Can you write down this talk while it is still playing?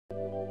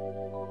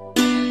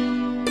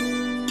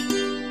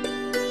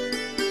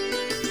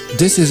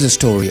This is a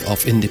story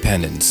of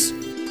independence.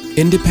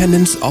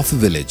 Independence of a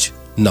village,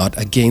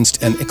 not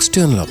against an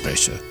external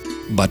pressure,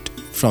 but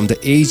from the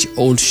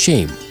age-old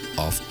shame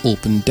of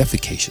open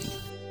defecation.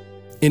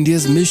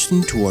 India's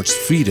mission towards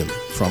freedom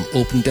from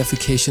open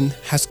defecation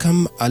has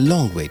come a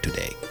long way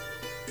today.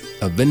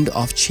 A wind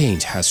of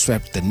change has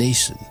swept the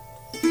nation,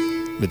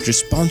 with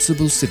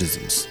responsible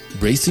citizens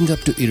bracing up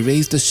to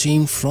erase the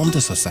shame from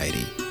the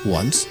society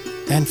once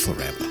and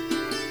forever.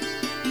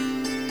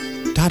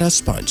 Tata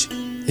Sponge,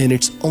 in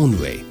its own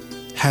way,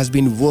 has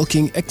been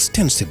working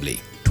extensively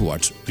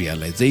towards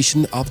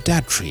realization of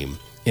that dream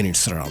in its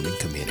surrounding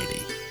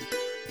community.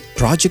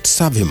 Project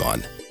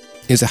Swabhimaan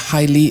is a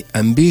highly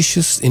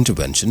ambitious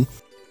intervention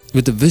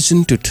with a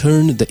vision to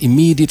turn the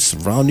immediate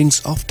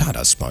surroundings of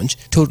Tata Sponge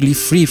totally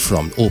free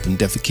from open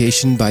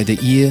defecation by the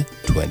year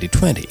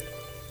 2020.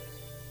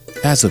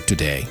 As of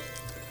today,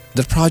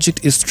 the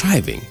project is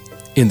thriving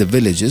in the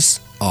villages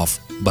of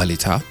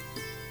Balita,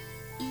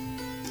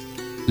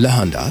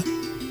 Lahanda,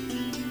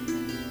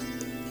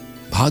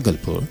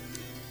 Bhagalpur,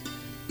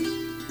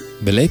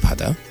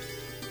 Bilaypada,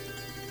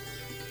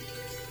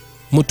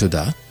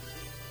 Muttuda,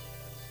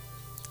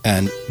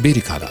 and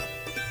Birikala.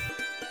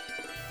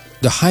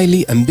 The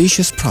highly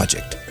ambitious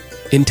project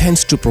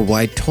intends to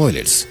provide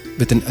toilets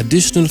with an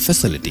additional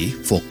facility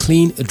for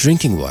clean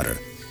drinking water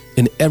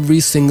in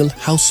every single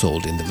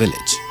household in the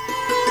village.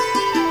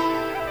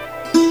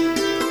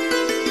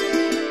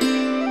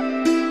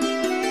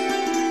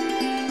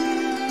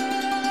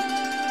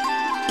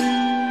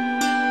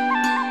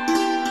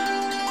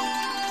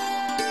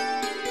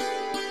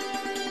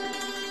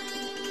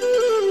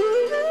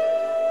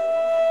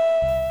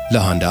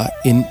 Lahanda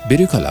in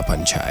Birikala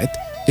Panchayat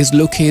is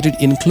located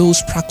in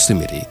close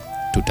proximity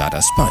to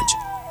Tata Sponge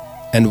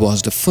and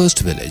was the first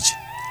village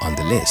on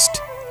the list.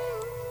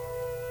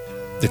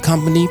 The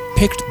company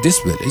picked this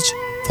village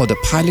for the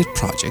pilot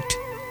project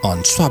on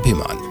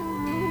Swabhimaan.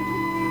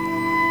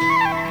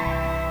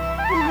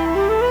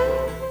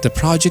 The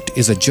project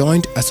is a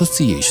joint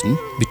association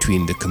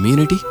between the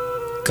community,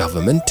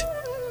 government,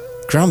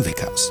 Gram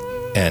Vikas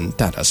and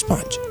Tata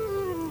Sponge.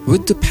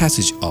 With the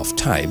passage of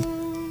time,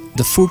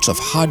 the fruits of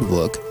hard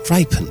work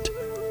ripened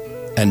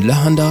and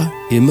Lahanda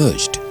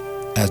emerged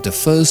as the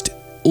first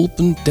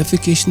open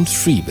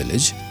defecation-free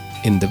village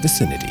in the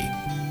vicinity.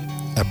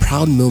 A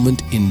proud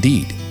moment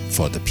indeed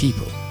for the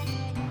people.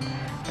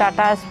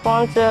 Tata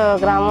Sponge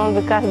Gram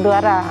Vikas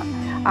द्वारा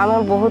आमे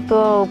बहुत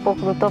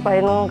उपकृत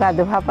पाइनु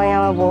गाधवा पई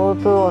आमे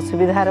बहुत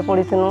असुविधा रे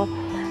पडितनु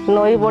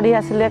नई बढी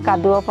आसिले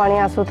कादुआ पानी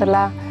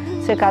आसुथला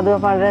से कादुआ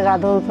पानी रे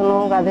गाधौथनु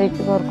गाधै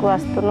के घर को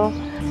आस्तनु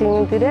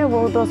सिमिति रे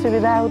बहुत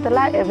असुविधा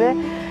होतला एबे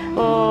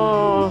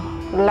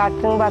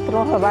लैट्रिन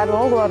बाथरूम हबारो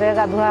घरे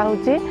गाधुआ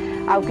होची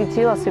आ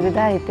किछि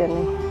असुविधा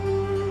हेतेनी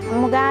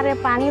हम गाँव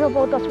में पानी रो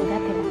बहुत असुविधा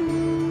थी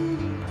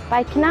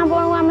पाइखाना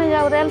बनू आम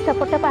जाऊ रेल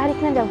सेपटे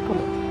बाहरिकिना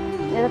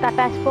जाऊँ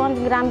टाटा स्पंज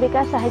ग्राम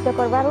विकास साहाय्य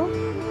करबारू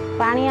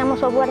पानी आम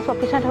सब आड़े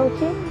सफिसीयंट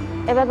होची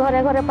एबे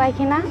घरे घरे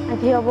पाइखाना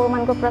झील बो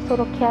मान पूरा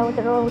सुरक्षा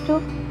रोचु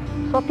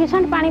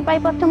सफिसीयंट पानी पाई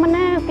पारछ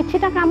माने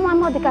किछिटा काम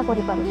आम अधिका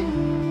करि पारुछ.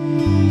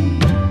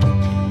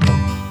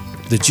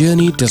 The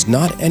journey does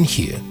not end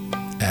here,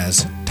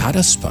 as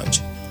Tata Sponge,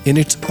 in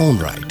its own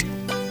right,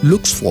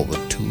 looks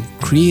forward to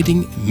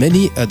creating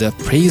many other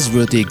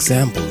praiseworthy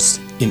examples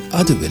in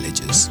other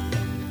villages,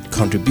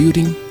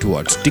 contributing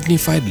towards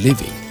dignified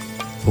living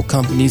for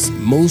company's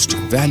most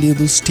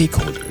valuable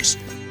stakeholders,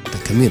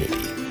 the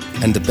community.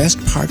 And the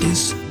best part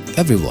is,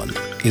 everyone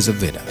is a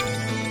winner.